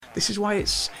This is why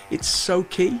it's so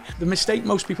key. The mistake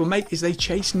most people make is they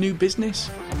chase new business.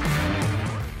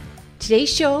 Today's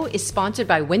show is sponsored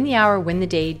by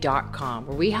winthehourwintheday.com,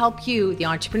 where we help you, the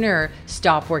entrepreneur,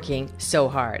 stop working so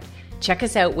hard. Check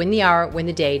us out,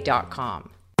 winthehourwintheday.com.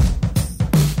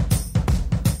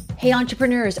 Hey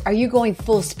entrepreneurs, are you going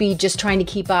full speed just trying to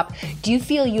keep up? Do you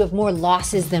feel you have more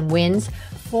losses than wins?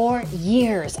 For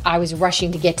years, I was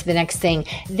rushing to get to the next thing.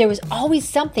 There was always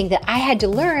something that I had to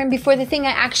learn before the thing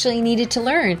I actually needed to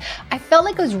learn. I felt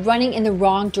like I was running in the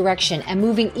wrong direction and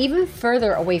moving even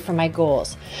further away from my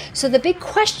goals. So the big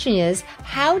question is,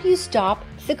 how do you stop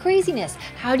the craziness?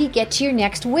 How do you get to your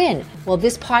next win? Well,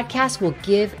 this podcast will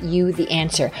give you the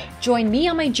answer. Join me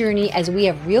on my journey as we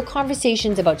have real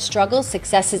conversations about struggles,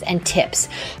 successes, and tips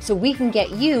so we can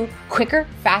get you quicker,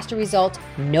 faster results,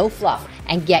 no fluff,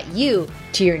 and get you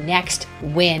to your next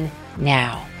win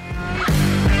now.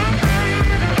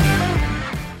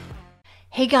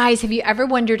 Hey guys, have you ever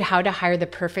wondered how to hire the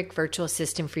perfect virtual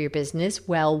assistant for your business?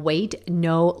 Well, wait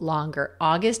no longer.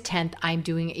 August 10th, I'm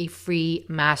doing a free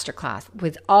masterclass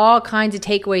with all kinds of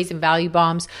takeaways and value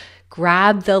bombs.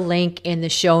 Grab the link in the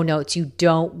show notes. You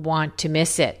don't want to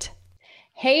miss it.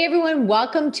 Hey everyone,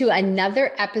 welcome to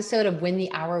another episode of Win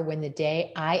the Hour, Win the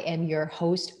Day. I am your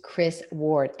host, Chris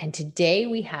Ward, and today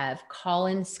we have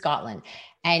Colin Scotland,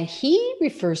 and he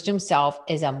refers to himself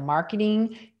as a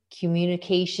marketing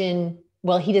communication.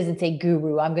 Well, he doesn't say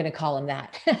guru. I'm going to call him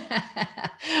that.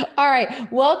 All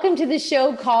right. Welcome to the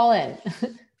show, Colin.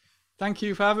 Thank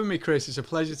you for having me, Chris. It's a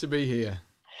pleasure to be here.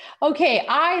 Okay.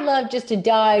 I love just to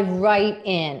dive right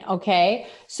in. Okay.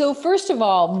 So first of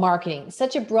all, marketing,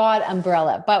 such a broad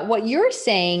umbrella, but what you're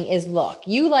saying is, look,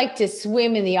 you like to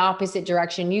swim in the opposite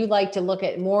direction. You like to look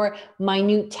at more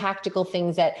minute tactical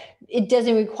things that it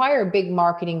doesn't require a big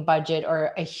marketing budget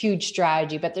or a huge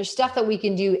strategy, but there's stuff that we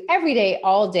can do every day,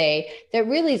 all day that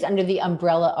really is under the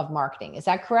umbrella of marketing. Is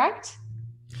that correct?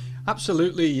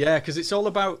 Absolutely. Yeah. Because it's all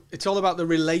about the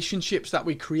relationships that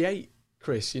we create,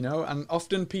 Chris, you know, and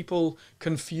often people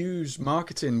confuse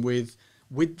marketing with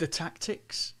the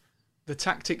tactics. The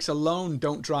tactics alone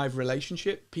don't drive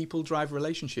relationship. People drive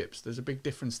relationships. There's a big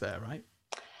difference there, right?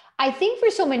 I think for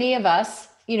so many of us,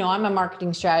 you know, I'm a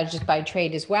marketing strategist by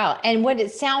trade as well. And what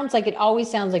it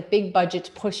always sounds like big budgets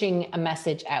pushing a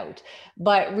message out.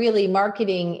 But really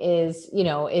marketing is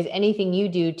anything you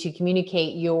do to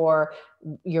communicate your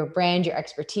brand, your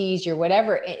expertise, your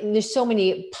whatever. And there's so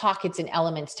many pockets and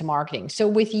elements to marketing. So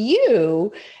with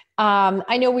you,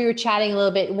 I know we were chatting a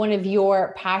little bit, one of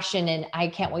your passion, and I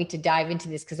can't wait to dive into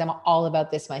this because I'm all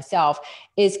about this myself,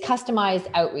 is customized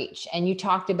outreach. And you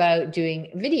talked about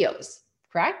doing videos,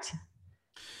 correct?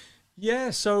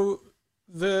 Yeah. So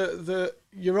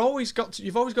you've always got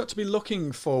to be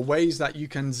looking for ways that you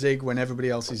can zig when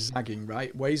everybody else is zagging,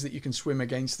 right? Ways that you can swim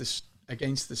against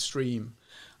the stream.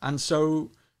 And so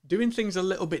doing things a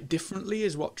little bit differently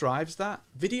is what drives that.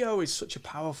 Video is such a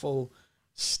powerful,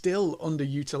 still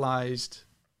underutilized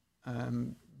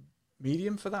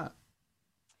medium for that.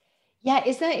 Yeah,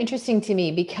 isn't that interesting to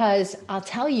me? Because I'll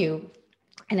tell you,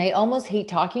 and I almost hate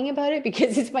talking about it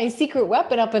because it's my secret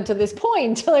weapon up until this point,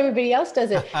 until everybody else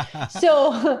does it.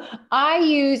 So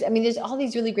there's all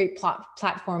these really great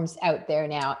platforms out there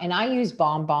now. And I use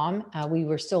BombBomb. We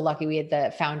were so lucky. We had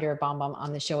the founder of BombBomb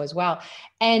on the show as well.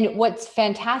 And what's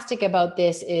fantastic about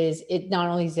this is it not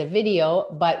only is a video,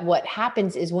 but what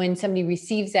happens is when somebody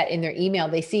receives that in their email,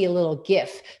 they see a little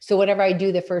GIF. So whatever I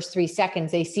do the first 3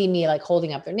 seconds, they see me like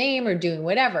holding up their name or doing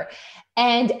whatever.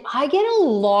 And I get a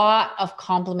lot of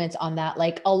compliments on that,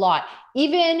 like a lot.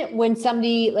 Even when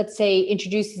somebody, let's say,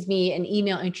 introduces me an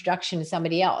email introduction to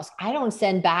somebody else, I don't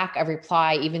send back a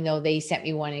reply, even though they sent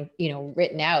me one,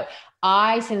 written out.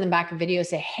 I send them back a video,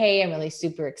 say, hey, I'm really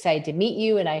super excited to meet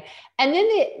you. And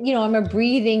then I'm a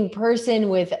breathing person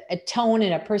with a tone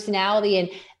and a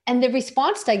personality. And the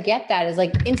response I get that is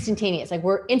like instantaneous, like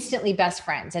we're instantly best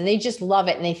friends, and they just love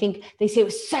it. And they say it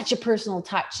was such a personal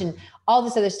touch and all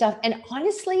this other stuff. And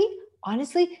honestly,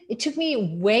 it took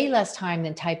me way less time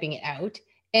than typing it out.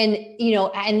 And,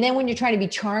 and then when you're trying to be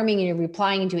charming and you're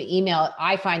replying into an email,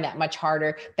 I find that much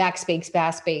harder.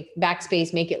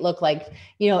 Backspace, make it look like,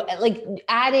 like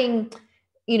adding,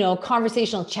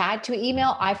 conversational chat to an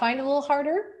email, I find a little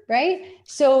harder. Right.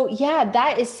 So yeah,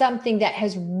 that is something that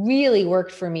has really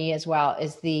worked for me as well,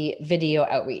 is the video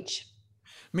outreach.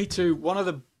 Me too. One of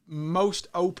the most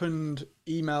opened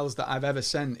emails that I've ever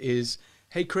sent is,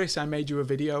 hey, Chris, I made you a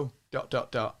video, ...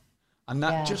 And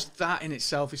that just that in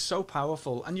itself is so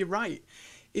powerful. And you're right.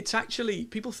 It's actually,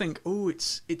 people think, oh,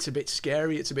 it's a bit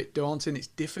scary. It's a bit daunting. It's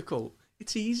difficult.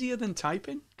 it's easier than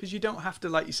typing because you don't have to,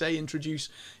 like you say, introduce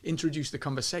the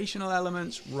conversational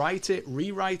elements, write it,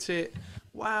 rewrite it.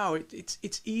 Wow,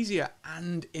 it's easier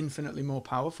and infinitely more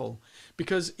powerful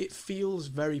because it feels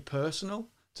very personal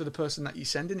to the person that you're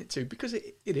sending it to, because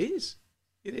it is.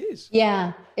 It is.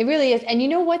 Yeah, it really is. And you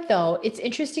know what, though? It's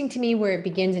interesting to me where it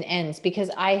begins and ends,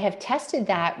 because I have tested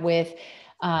that with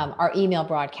our email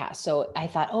broadcast. So I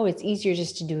thought, oh, it's easier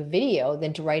just to do a video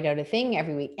than to write out a thing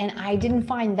every week. And I didn't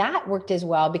find that worked as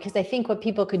well, because I think what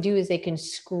people could do is they can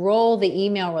scroll the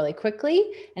email really quickly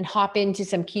and hop into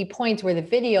some key points, where the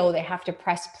video, they have to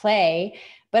press play.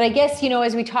 But I guess,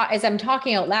 as I'm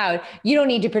talking out loud, you don't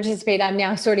need to participate. I'm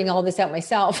now sorting all this out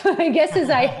myself. I guess as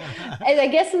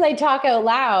I talk out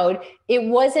loud, it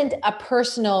wasn't a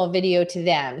personal video to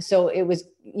them. So it was,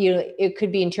 it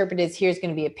could be interpreted as, here's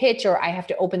going to be a pitch, or I have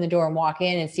to open the door and walk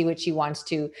in and see what she wants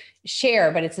to share,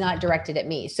 but it's not directed at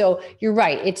me. So you're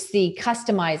right. It's the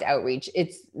customized outreach.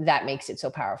 That makes it so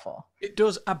powerful. It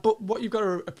does. But what you've got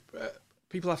to,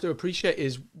 people have to appreciate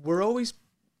is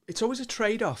it's always a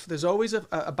trade-off. There's always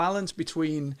a balance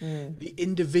between the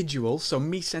individual, so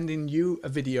me sending you a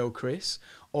video, Chris,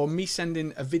 or me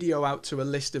sending a video out to a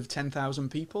list of 10,000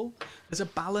 people. There's a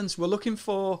balance. We're looking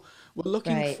for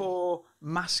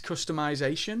mass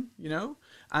customization,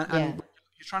 and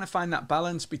you're trying to find that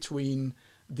balance between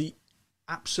the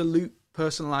absolute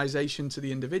personalization to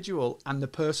the individual and the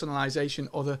personalization,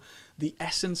 or the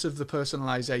essence of the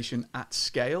personalization at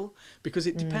scale, because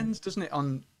it depends, doesn't it,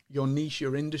 on your niche,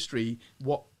 your industry,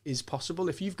 what is possible.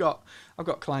 If I've got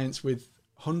clients with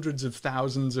hundreds of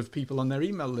thousands of people on their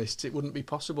email lists, it wouldn't be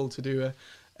possible to do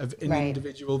an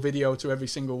individual video to every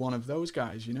single one of those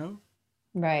guys,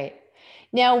 Right.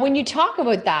 Now, when you talk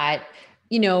about that,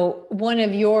 one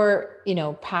of your,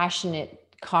 passionate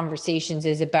conversations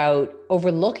is about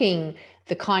overlooking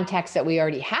the context that we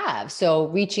already have. So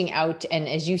reaching out and,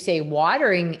 as you say,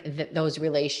 watering those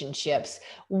relationships.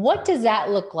 What does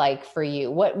that look like for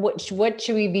you? What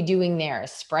should we be doing there? A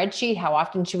spreadsheet? How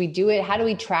often should we do it? How do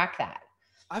we track that?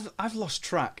 I've lost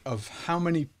track of how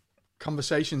many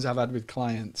conversations I've had with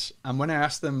clients, and when I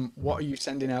ask them, what are you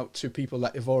sending out to people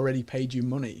that have already paid you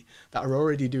money, that are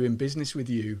already doing business with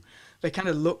you, they kind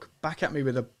of look back at me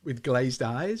with glazed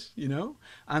eyes,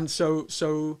 And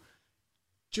so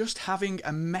just having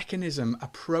a mechanism, a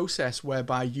process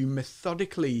whereby you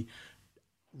methodically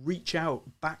reach out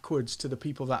backwards to the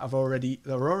people that are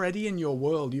already in your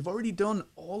world. You've already done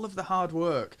all of the hard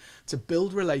work to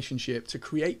build relationship, to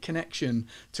create connection,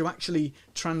 to actually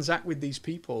transact with these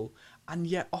people. And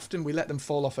yet often we let them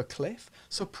fall off a cliff.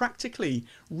 So practically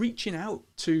reaching out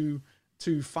to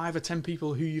 5 or 10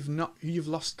 people who you've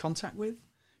lost contact with,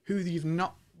 who you've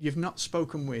not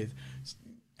spoken with.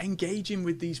 Engaging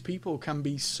with these people can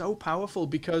be so powerful,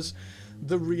 because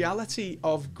the reality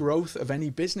of growth of any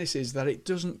business is that it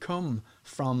doesn't come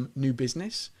from new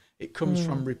business. It comes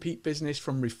from repeat business,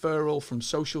 from referral, from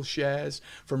social shares,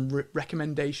 from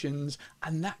recommendations,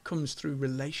 and that comes through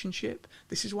relationship.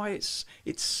 This is why it's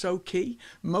so key.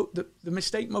 The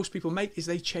mistake most people make is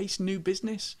they chase new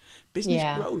business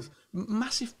growth.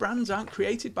 Massive brands aren't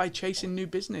created by chasing new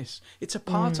business. It's a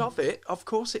part of it, of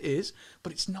course it is,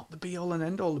 but it's not the be-all and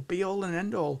end-all. The be-all and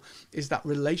end-all is that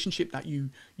relationship that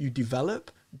you develop,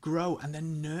 grow, and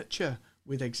then nurture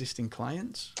with existing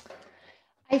clients.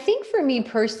 I think for me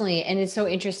personally, and it's so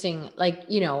interesting,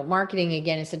 marketing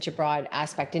again is such a broad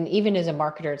aspect. And even as a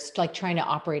marketer, it's like trying to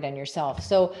operate on yourself.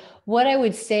 So what I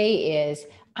would say is,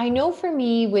 I know for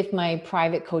me with my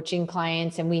private coaching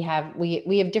clients, and we have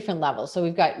different levels. So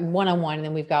we've got one-on-one, and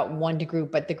then we've got one to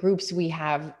group, but the groups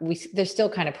they're still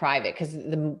kind of private, because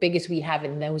the biggest we have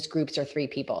in those groups are 3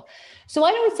 people. So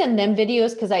I don't send them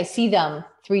videos because I see them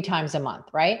 3 times a month,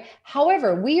 right?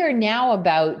 However, we are now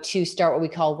about to start what we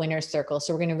call winner's circle.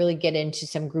 So we're going to really get into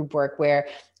some group work where,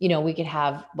 we could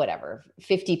have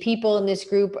 50 people in this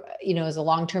group, as a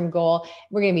long-term goal.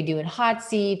 We're going to be doing hot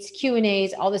seats,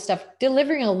 Q&As, all this stuff,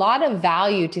 delivering a lot of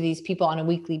value to these people on a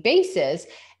weekly basis.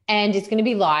 And it's going to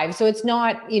be live. So it's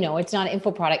not, it's not an info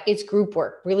product, it's group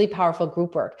work, really powerful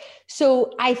group work.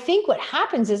 So I think what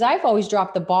happens is, I've always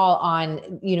dropped the ball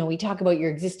on, we talk about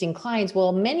your existing clients.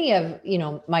 Well, many of,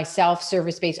 myself,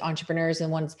 service-based entrepreneurs,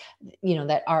 and ones,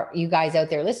 that are you guys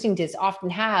out there listening to this, often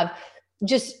have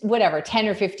just 10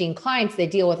 or 15 clients they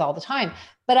deal with all the time.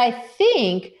 But I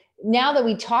think now that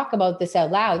we talk about this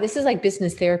out loud, this is like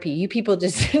business therapy. You people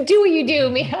just do what you do.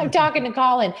 Me, I'm talking to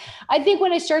Colin. I think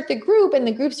when I start the group and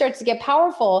the group starts to get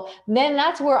powerful, then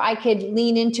that's where I could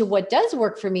lean into what does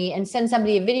work for me and send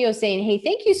somebody a video saying, hey,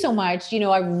 thank you so much.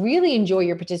 I really enjoy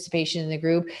your participation in the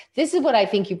group. This is what I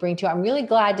think you bring to it. I'm really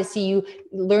glad to see you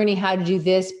learning how to do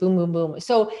this, boom, boom, boom.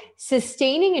 So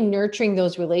sustaining and nurturing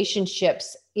those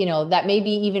relationships, that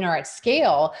maybe even are at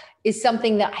scale, is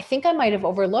something that I think I might have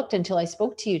overlooked until I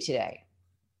spoke to you today.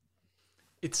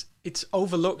 It's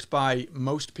overlooked by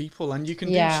most people, and you can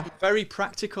do some very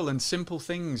practical and simple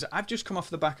things. I've just come off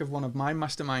the back of one of my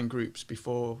mastermind groups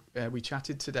before we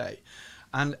chatted today,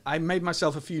 and I made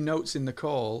myself a few notes in the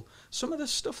call. Some of the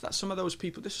stuff that some of those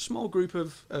people, this small group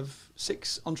of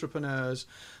 6 entrepreneurs,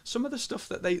 some of the stuff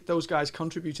that those guys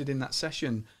contributed in that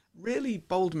session really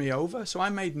bowled me over. So I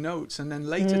made notes, and then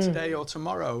later today or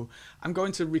tomorrow, I'm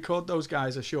going to record those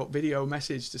guys a short video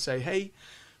message to say, hey,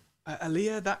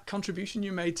 Aaliyah, that contribution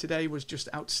you made today was just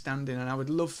outstanding, and I would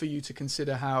love for you to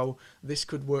consider how this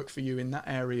could work for you in that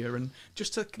area, and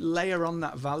just to layer on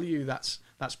that value that's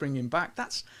bringing back.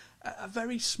 That's a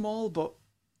very small but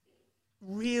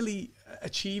really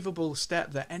achievable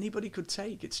step that anybody could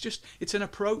take. It's an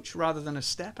approach rather than a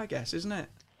step, I guess, isn't it?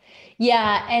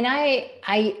 Yeah.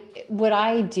 And what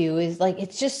I do is like,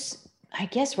 it's just, I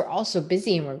guess we're all so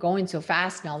busy and we're going so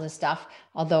fast and all this stuff.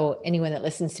 Although anyone that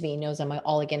listens to me knows I'm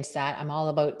all against that. I'm all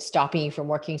about stopping you from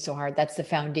working so hard. That's the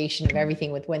foundation of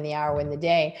everything with Win the Hour, Win the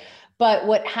Day. But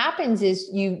what happens is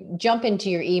you jump into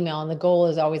your email, and the goal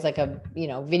is always like a,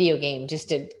 video game, just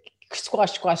to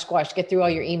squash, get through all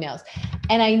your emails.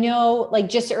 And I know, like,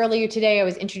 just earlier today, I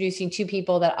was introducing 2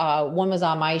 people that one was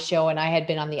on my show and I had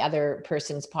been on the other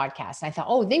person's podcast. And I thought,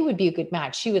 oh, they would be a good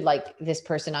match. She would like this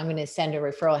person. I'm going to send a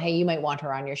referral. Hey, you might want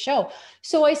her on your show.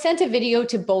 So I sent a video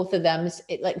to both of them,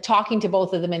 like talking to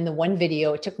both of them in the one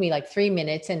video. It took me like 3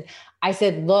 minutes. And I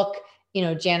said, look,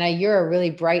 Jana, you're a really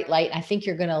bright light. I think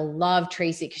you're going to love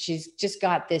Tracy because she's just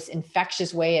got this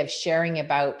infectious way of sharing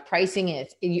about pricing. And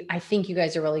I think you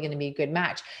guys are really going to be a good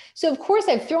match. So of course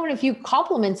I've thrown a few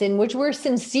compliments in, which were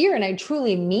sincere and I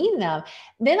truly mean them.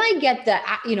 Then I get the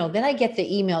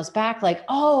emails back like,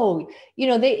 oh,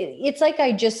 it's like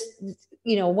I just,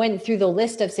 went through the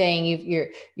list of saying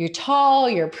you're tall,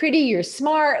 you're pretty, you're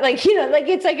smart. Like,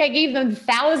 it's like I gave them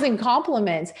 1,000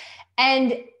 compliments.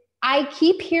 And I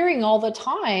keep hearing all the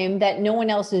time that no one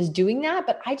else is doing that,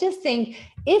 but I just think,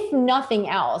 if nothing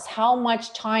else, how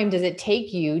much time does it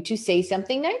take you to say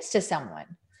something nice to someone?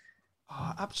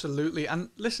 Oh, absolutely. And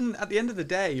listen, at the end of the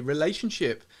day,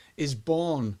 relationship is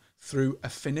born through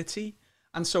affinity.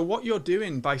 And so what you're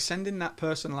doing by sending that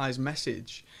personalized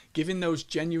message, giving those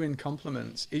genuine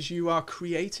compliments, is you are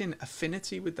creating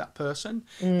affinity with that person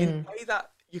in a way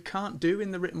that you can't do in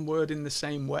the written word in the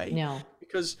same way. No.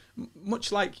 Because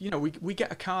much like, we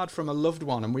get a card from a loved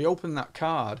one and we open that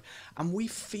card and we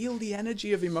feel the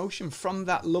energy of emotion from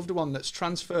that loved one that's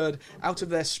transferred out of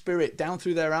their spirit, down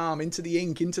through their arm, into the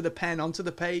ink, into the pen, onto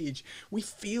the page. We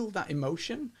feel that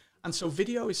emotion. And so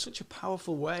video is such a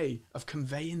powerful way of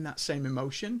conveying that same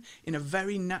emotion in a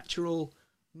very natural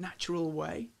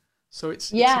way. So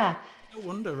it's no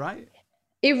wonder, right?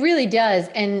 It really does.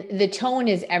 And the tone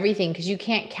is everything, because you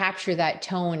can't capture that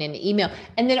tone in email.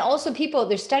 And then also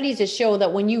there's studies that show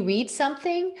that when you read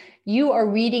something, you are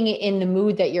reading it in the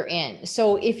mood that you're in.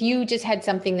 So if you just had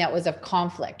something that was of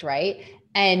conflict, right?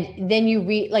 And then you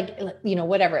read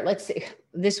whatever, let's say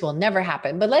this will never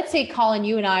happen, but let's say, Colin,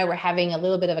 you and I were having a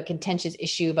little bit of a contentious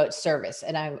issue about service,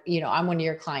 and I'm one of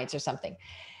your clients or something.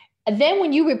 And then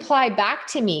when you reply back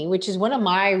to me, which is one of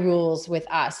my rules with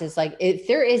us, is like, if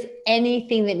there is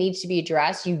anything that needs to be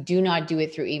addressed, you do not do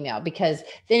it through email, because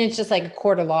then it's just like a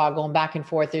court of law going back and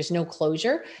forth. There's no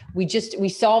closure. We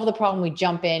solve the problem. We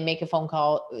jump in, make a phone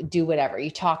call, do whatever.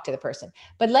 You talk to the person.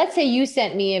 But let's say you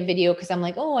sent me a video because I'm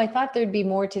like, oh, I thought there'd be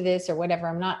more to this or whatever.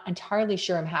 I'm not entirely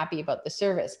sure I'm happy about the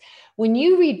service. When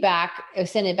you read back,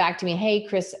 send it back to me, hey,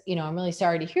 Chris, I'm really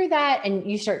sorry to hear that. And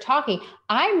you start talking,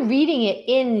 I'm reading it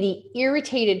in the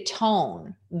irritated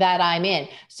tone that I'm in.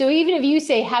 So even if you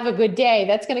say, have a good day,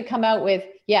 that's going to come out with,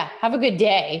 yeah, have a good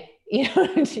day.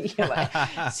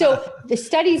 So the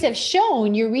studies have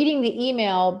shown you're reading the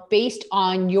email based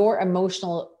on your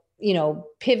emotional,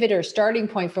 pivot or starting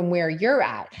point from where you're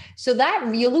at. So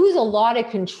that you lose a lot of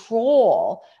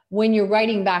control when you're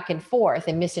writing back and forth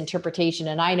and misinterpretation.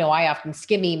 And I know I often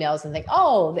skim emails and think,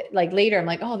 oh, like later I'm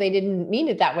like, oh, they didn't mean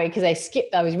it that way because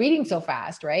I was reading so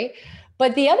fast, right?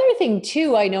 But the other thing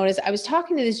too, I noticed, I was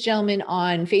talking to this gentleman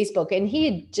on Facebook, and he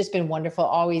had just been wonderful,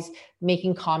 always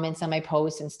making comments on my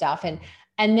posts and stuff. And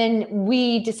And then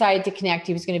we decided to connect.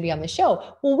 He was going to be on the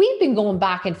show. Well, we've been going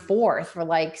back and forth for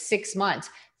like 6 months.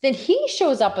 Then he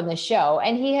shows up on the show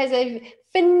and he has a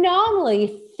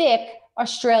phenomenally thick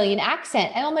Australian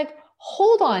accent. And I'm like,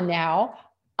 hold on now.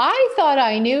 I thought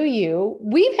I knew you.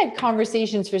 We've had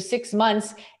conversations for 6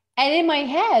 months. And in my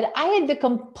head, I had a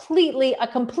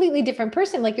completely different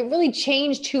person. Like it really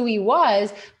changed who he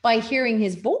was by hearing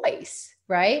his voice,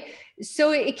 right?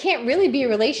 So it can't really be a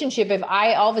relationship if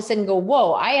I all of a sudden go,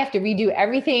 whoa, I have to redo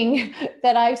everything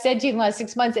that I've said to you in the last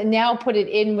 6 months and now put it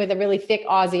in with a really thick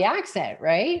Aussie accent,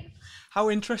 right? How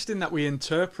interesting that we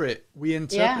interpret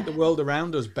the world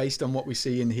around us based on what we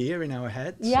see and hear in our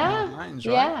heads, in our minds,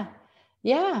 right?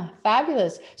 Yeah,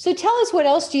 fabulous. So tell us, what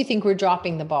else do you think we're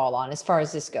dropping the ball on as far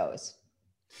as this goes?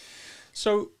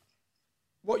 So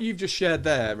what you've just shared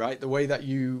there, right? The way that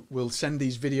you will send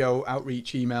these video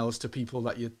outreach emails to people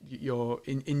that you're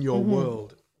in your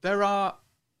world. There are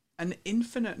an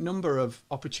infinite number of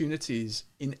opportunities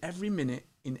in every minute,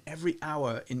 in every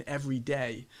hour, in every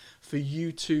day for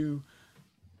you to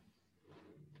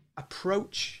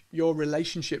approach your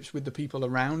relationships with the people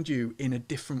around you in a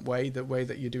different way, the way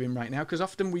that you're doing right now. Because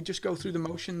often we just go through the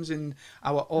motions in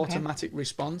our automatic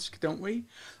response, don't we?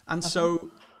 And so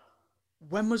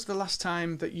when was the last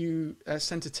time that you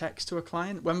sent a text to a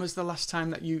client? When was the last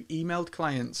time that you emailed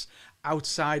clients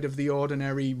outside of the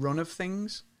ordinary run of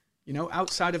things? You know,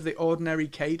 outside of the ordinary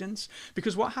cadence?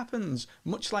 Because what happens,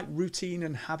 much like routine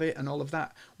and habit and all of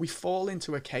that, we fall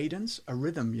into a cadence, a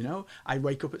rhythm, you know? I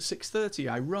wake up at 6:30,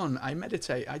 I run, I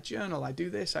meditate, I journal, I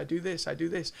do this, I do this, I do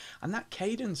this. And that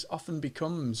cadence often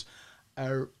becomes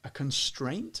a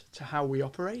constraint to how we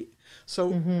operate.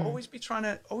 So always trying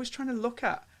to look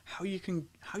at how you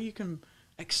can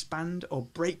expand or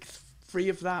break free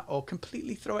of that or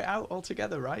completely throw it out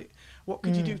altogether, right? What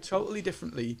could you do totally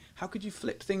differently? How could you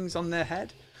flip things on their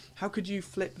head? How could you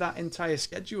flip that entire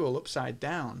schedule upside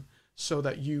down so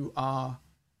that you are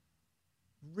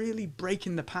really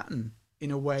breaking the pattern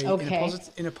in a way,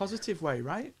 in a positive way,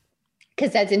 right?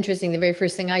 Because that's interesting. The very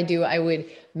first thing I do, I would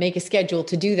make a schedule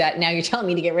to do that. Now you're telling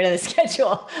me to get rid of the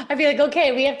schedule. I'd be like,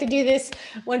 okay, we have to do this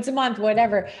once a month,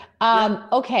 whatever.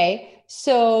 Okay.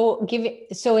 So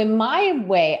in my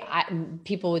way,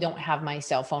 people don't have my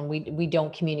cell phone. We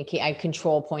don't communicate. I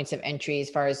control points of entry as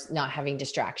far as not having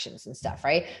distractions and stuff,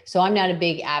 right? So I'm not a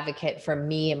big advocate for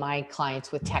me and my clients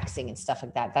with texting and stuff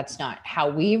like that. That's not how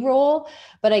we roll.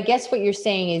 But I guess what you're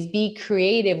saying is be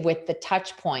creative with the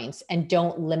touch points and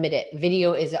don't limit it.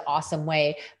 Video is an awesome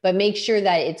way, but make sure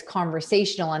that it's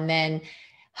conversational. And then,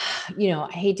 you know,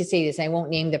 I hate to say this, I won't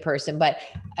name the person, but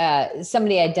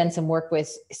somebody I'd done some work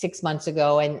with 6 months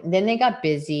ago, and then they got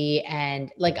busy, and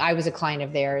like I was a client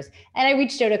of theirs, and I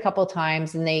reached out a couple of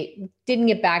times and they didn't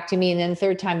get back to me. And then the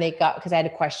third time because I had a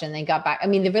question, they got back. I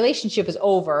mean, the relationship was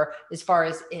over as far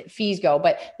as fees go,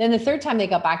 but then the third time they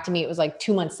got back to me, it was like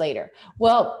 2 months later.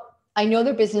 Well, I know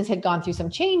their business had gone through some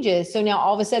changes. So now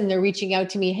all of a sudden they're reaching out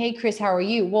to me. Hey, Chris, how are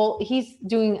you? Well, he's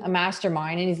doing a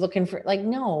mastermind and he's looking for like,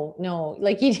 no,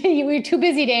 like you were too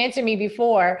busy to answer me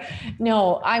before.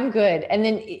 No, I'm good. And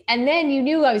then you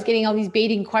knew I was getting all these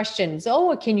baiting questions.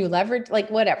 Oh, can you leverage? Like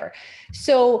whatever.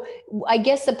 So I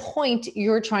guess the point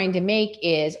you're trying to make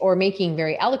is, or making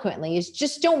very eloquently, is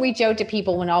just don't reach out to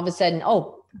people when all of a sudden,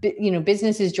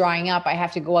 business is drying up. I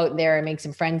have to go out there and make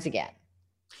some friends again.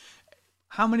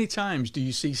 How many times do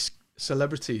you see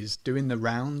celebrities doing the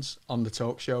rounds on the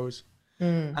talk shows?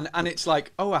 And it's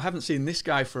like, oh, I haven't seen this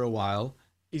guy for a while.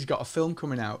 He's got a film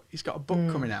coming out. He's got a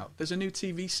book coming out. There's a new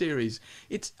TV series.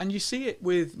 And you see it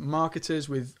with marketers,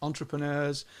 with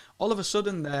entrepreneurs. All of a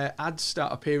sudden, their ads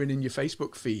start appearing in your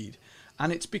Facebook feed.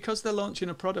 And it's because they're launching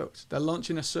a product. They're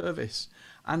launching a service.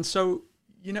 And so,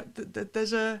 you know,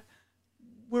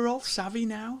 we're all savvy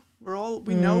now.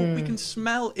 We know, we can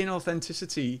smell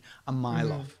inauthenticity a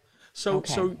mile off. So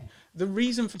the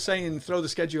reason for saying throw the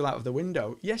schedule out of the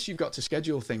window, yes, you've got to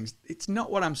schedule things. It's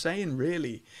not what I'm saying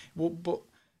really. Well, but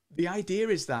the idea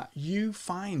is that you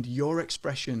find your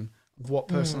expression of what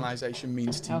personalization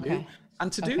means to you.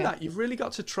 And to do that, you've really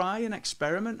got to try and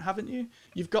experiment, haven't you?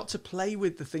 You've got to play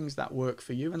with the things that work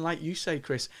for you. And like you say,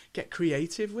 Chris, get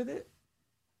creative with it.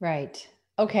 Right.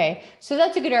 Okay. So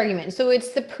that's a good argument. So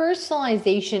it's the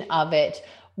personalization of it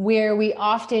where we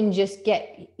often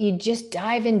you just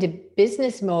dive into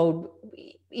business mode,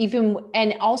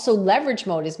 and also leverage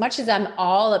mode. As much as I'm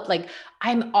all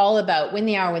about when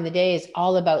the day is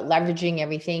all about leveraging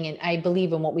everything. And I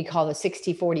believe in what we call the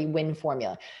 60-40 win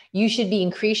formula. You should be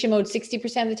in creation mode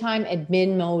 60% of the time,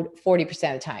 admin mode 40%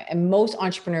 of the time. And most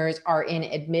entrepreneurs are in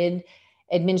admin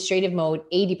administrative mode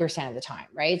 80% of the time,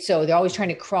 right? So they're always trying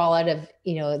to crawl out of,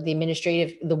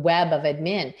 the web of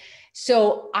admin.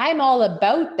 So I'm all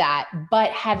about that.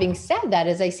 But having said that,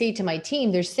 as I say to my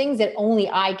team, there's things that only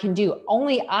I can do.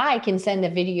 Only I can send a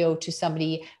video to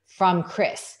somebody from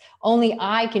Chris. Only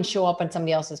I can show up on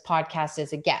somebody else's podcast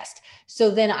as a guest.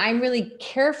 So then I'm really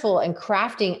careful and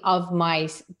crafting of my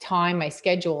time, my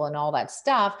schedule, and all that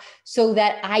stuff so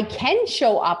that I can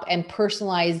show up and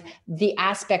personalize the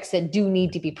aspects that do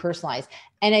need to be personalized.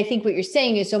 And I think what you're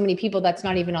saying is so many people, that's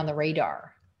not even on the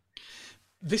radar.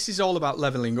 This is all about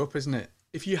leveling up, isn't it?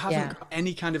 If you haven't got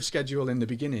any kind of schedule in the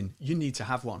beginning, you need to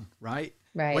have one, right?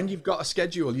 Right. When you've got a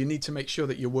schedule, you need to make sure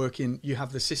that you're working, you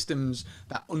have the systems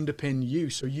that underpin you.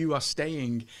 So you are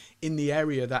staying in the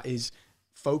area that is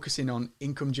focusing on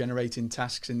income generating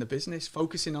tasks in the business,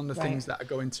 focusing on the things that are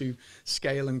going to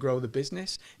scale and grow the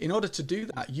business. In order to do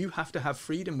that, you have to have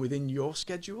freedom within your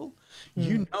schedule.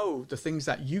 You know the things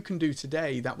that you can do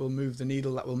today that will move the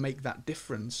needle, that will make that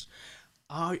difference.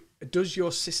 Does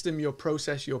your system, your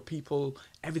process, your people,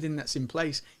 everything that's in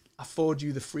place afford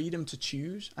you the freedom to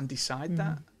choose and decide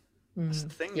that? That's the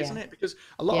thing, isn't it? Because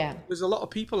there's a lot of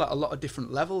people at a lot of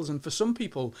different levels, and for some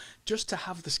people, just to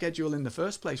have the schedule in the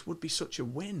first place would be such a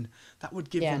win. That would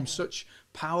give them such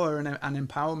power and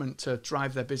empowerment to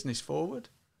drive their business forward.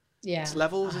 It's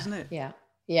levels, isn't it?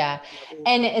 Yeah.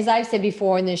 And as I've said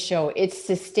before in this show, it's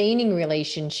sustaining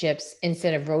relationships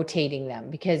instead of rotating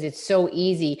them, because it's so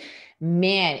easy.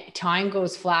 Man, time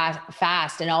goes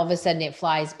fast and all of a sudden it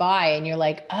flies by and you're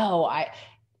like, oh,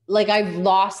 I've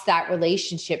lost that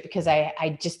relationship because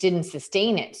I just didn't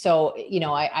sustain it. So,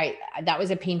 I that was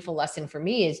a painful lesson for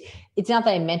me. Is it's not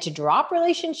that I meant to drop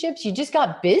relationships. You just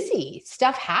got busy.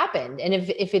 Stuff happened. And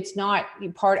if it's not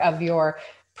part of your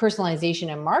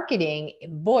personalization and marketing,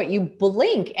 boy, you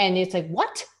blink and it's like,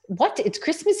 what? It's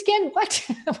Christmas again? What?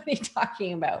 What are you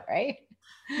talking about? Right?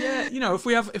 Yeah,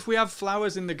 if we have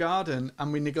flowers in the garden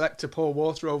and we neglect to pour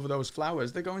water over those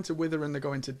flowers, they're going to wither and they're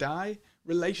going to die.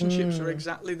 Relationships are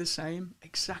exactly the same.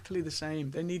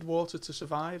 They need water to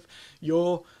survive.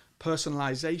 Your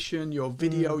personalization, your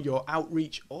video, your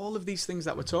outreach, all of these things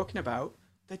that we're talking about,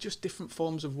 they're just different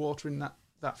forms of watering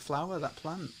that flower, that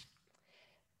plant.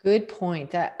 Good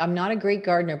point. That I'm not a great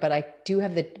gardener, but I do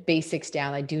have the basics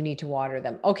down. I do need to water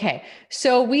them. Okay.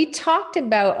 So we talked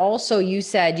about also, you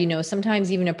said,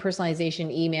 sometimes even a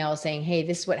personalization email saying, hey,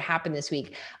 this is what happened this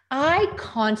week. I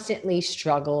constantly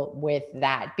struggle with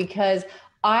that because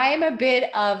I'm a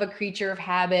bit of a creature of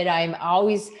habit.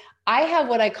 I have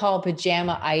what I call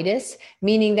pajama-itis,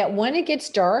 meaning that when it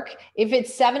gets dark, if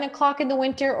it's 7:00 in the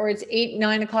winter or it's 8,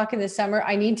 9:00 in the summer,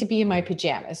 I need to be in my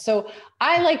pajamas. So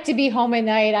I like to be home at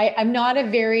night.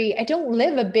 I don't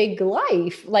live a big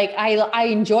life. Like I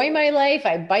enjoy my life.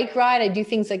 I bike ride, I do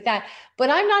things like that, but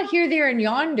I'm not here, there, and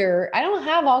yonder. I don't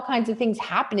have all kinds of things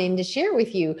happening to share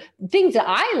with you, things that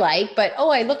I like, but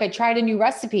I tried a new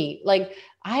recipe. Like,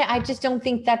 I just don't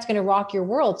think that's going to rock your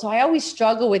world. So I always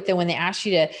struggle with them when they ask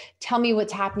you to tell me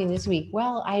what's happening this week.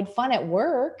 Well, I had fun at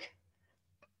work.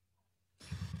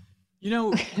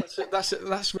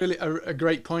 That's really a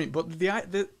great point. But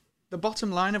the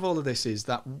bottom line of all of this is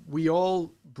that we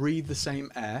all breathe the same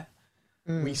air.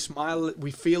 We smile, we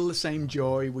feel the same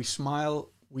joy. We smile,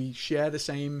 we share the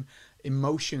same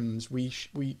emotions. We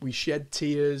shed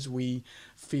tears. We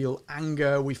feel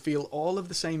anger. We feel all of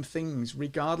the same things,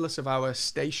 regardless of our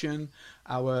station,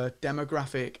 our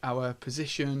demographic, our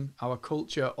position, our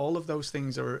culture. All of those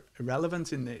things are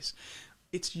irrelevant in this.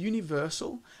 It's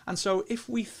universal. And so if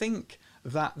we think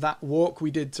that walk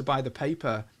we did to buy the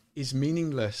paper is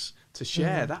meaningless to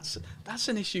share, that's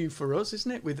an issue for us,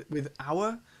 isn't it? With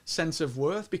our sense of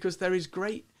worth, because there is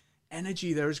great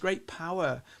energy, there is great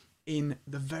power in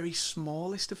the very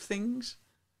smallest of things.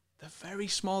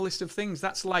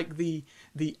 That's like the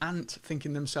ant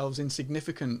thinking themselves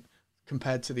insignificant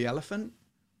compared to the elephant.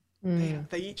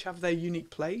 They each have their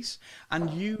unique place, and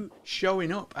you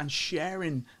showing up and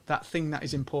sharing that thing that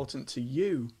is important to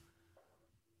you,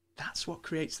 that's what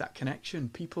creates that connection.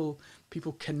 People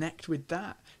connect with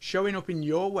that. Showing up in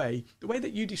your way, the way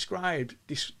that you describing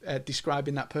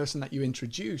that person that you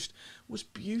introduced was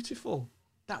beautiful.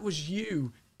 That was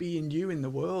you being you in the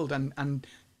world and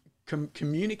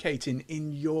communicating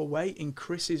in your way, in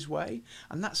Chris's way.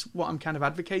 And that's what I'm kind of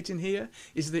advocating here,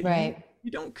 is that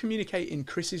you don't communicate in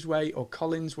Chris's way or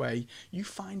Colin's way. You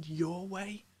find your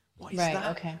way. What is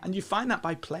that? Okay. And you find that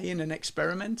by playing and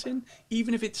experimenting,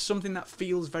 even if it's something that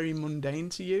feels very mundane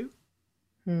to you.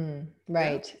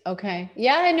 Right. Yeah. Okay.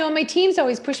 Yeah, I know my teams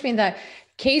always push me in that.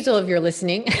 Kazel, if you're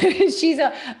listening,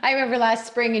 I remember last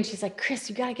spring and she's like, Chris,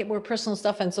 you got to get more personal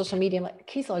stuff on social media. I'm like,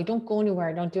 Kazel, I don't go anywhere.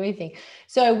 I don't do anything.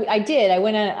 So I did. I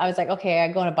was like, okay, I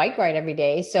go on a bike ride every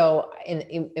day. So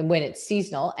when it's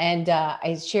seasonal, and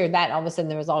I shared that, and all of a sudden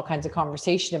there was all kinds of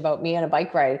conversation about me on a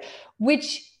bike ride,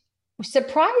 which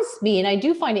surprised me. And I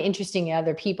do find it interesting in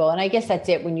other people. And I guess that's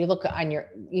it. When you look on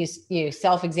you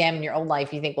self-examine your own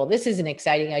life, you think, well, this isn't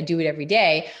exciting. I do it every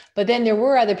day. But then there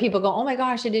were other people go, oh my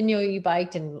gosh, I didn't know you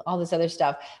biked and all this other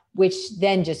stuff, which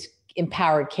then just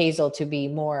empowered Kazel to be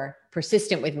more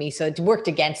persistent with me. So it worked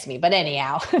against me, but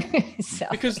anyhow.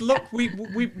 Because look,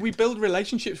 we build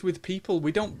relationships with people.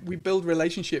 We build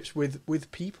relationships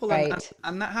with people, right.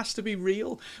 and that has to be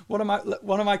real. One of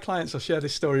my clients, I'll share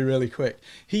this story really quick.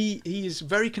 He is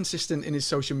very consistent in his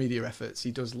social media efforts.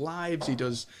 He does lives, he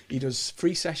does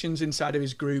free sessions inside of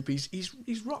his group.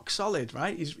 He's rock solid,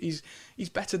 right? He's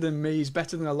better than me. He's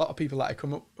better than a lot of people that I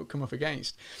come up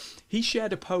against. He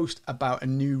shared a post about a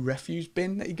new refuse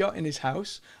bin that he got in his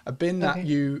house, a bin that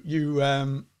you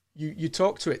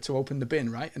talk to it to open the bin,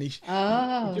 right? And he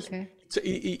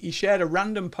shared a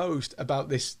random post about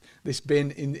this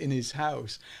bin in his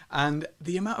house, and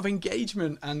the amount of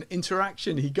engagement and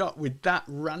interaction he got with that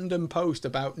random post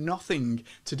about nothing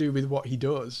to do with what he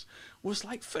does was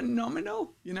like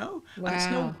phenomenal, you know. Wow.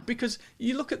 And it's because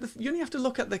you only have to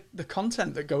look at the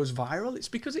content that goes viral. It's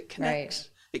because it connects. Right.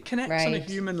 It connects on a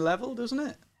human level, doesn't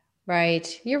it?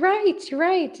 Right. You're right.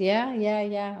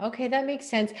 Yeah. Okay. That makes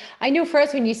sense. I know for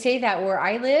us, when you say that, where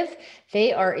I live,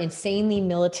 they are insanely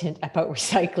militant about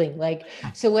recycling. Like,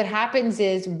 so what happens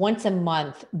is once a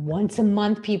month,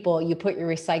 people, you put your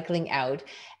recycling out.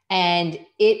 And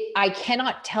I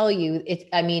cannot tell you, it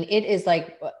is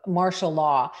like martial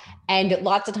law. And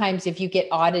lots of times if you get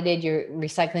audited, your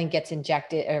recycling gets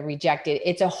rejected.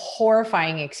 It's a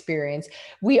horrifying experience.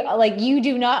 You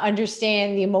do not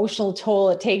understand the emotional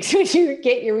toll it takes when you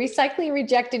get your recycling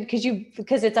rejected,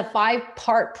 because it's a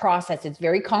 5-part process. It's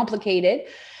very complicated.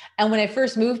 And when I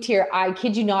first moved here, I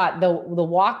kid you not, the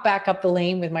walk back up the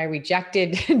lane with my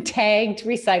rejected tagged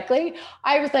recycling,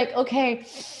 I was like, okay,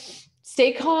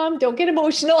 stay calm, don't get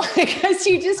emotional, because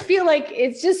you just feel like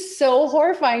it's just so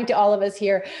horrifying to all of us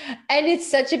here. And it's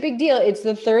such a big deal. It's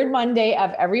the third Monday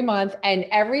of every month. And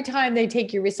every time they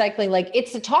take your recycling, like,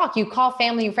 it's the talk. You call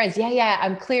family and friends. Yeah,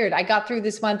 I'm cleared. I got through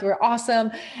this month. We're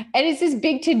awesome. And it's this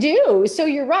big to do. So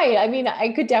you're right. I mean,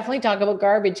 I could definitely talk about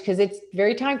garbage because it's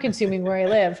very time consuming where I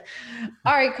live.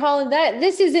 All right, Colin,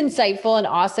 this is insightful and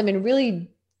awesome, and really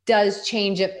does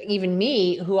change even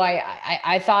me, who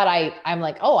I thought I'm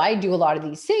like, oh, I do a lot of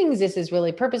these things. This is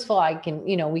really purposeful. I can,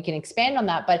 we can expand on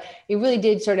that, but it really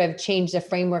did sort of change the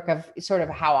framework of sort of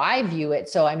how I view it.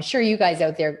 So I'm sure you guys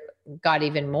out there got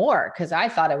even more, because I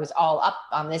thought it was all up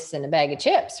on this in a bag of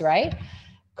chips, right?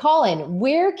 Colin,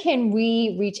 where can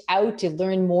we reach out to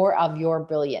learn more of your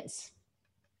brilliance?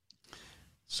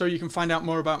 So you can find out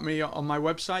more about me on my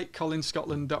website,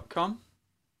 colinscotland.com.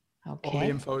 Okay. All the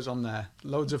info's on there.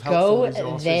 Loads of helpful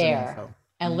resources and info.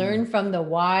 And learn from the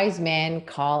wise man,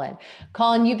 Colin.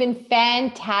 Colin, you've been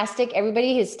fantastic.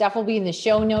 Everybody, his stuff will be in the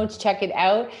show notes. Check it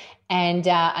out. And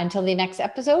until the next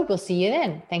episode, we'll see you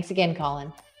then. Thanks again,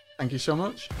 Colin. Thank you so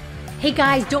much. Hey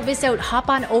guys, don't miss out. Hop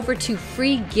on over to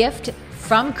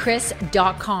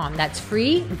freegiftfromchris.com. That's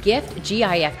free gift,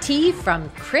 GIFT,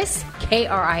 from Chris,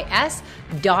 KRIS.com.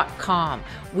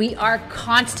 We are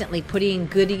constantly putting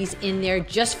goodies in there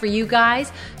just for you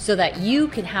guys, so that you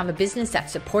can have a business that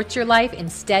supports your life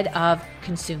instead of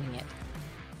consuming it.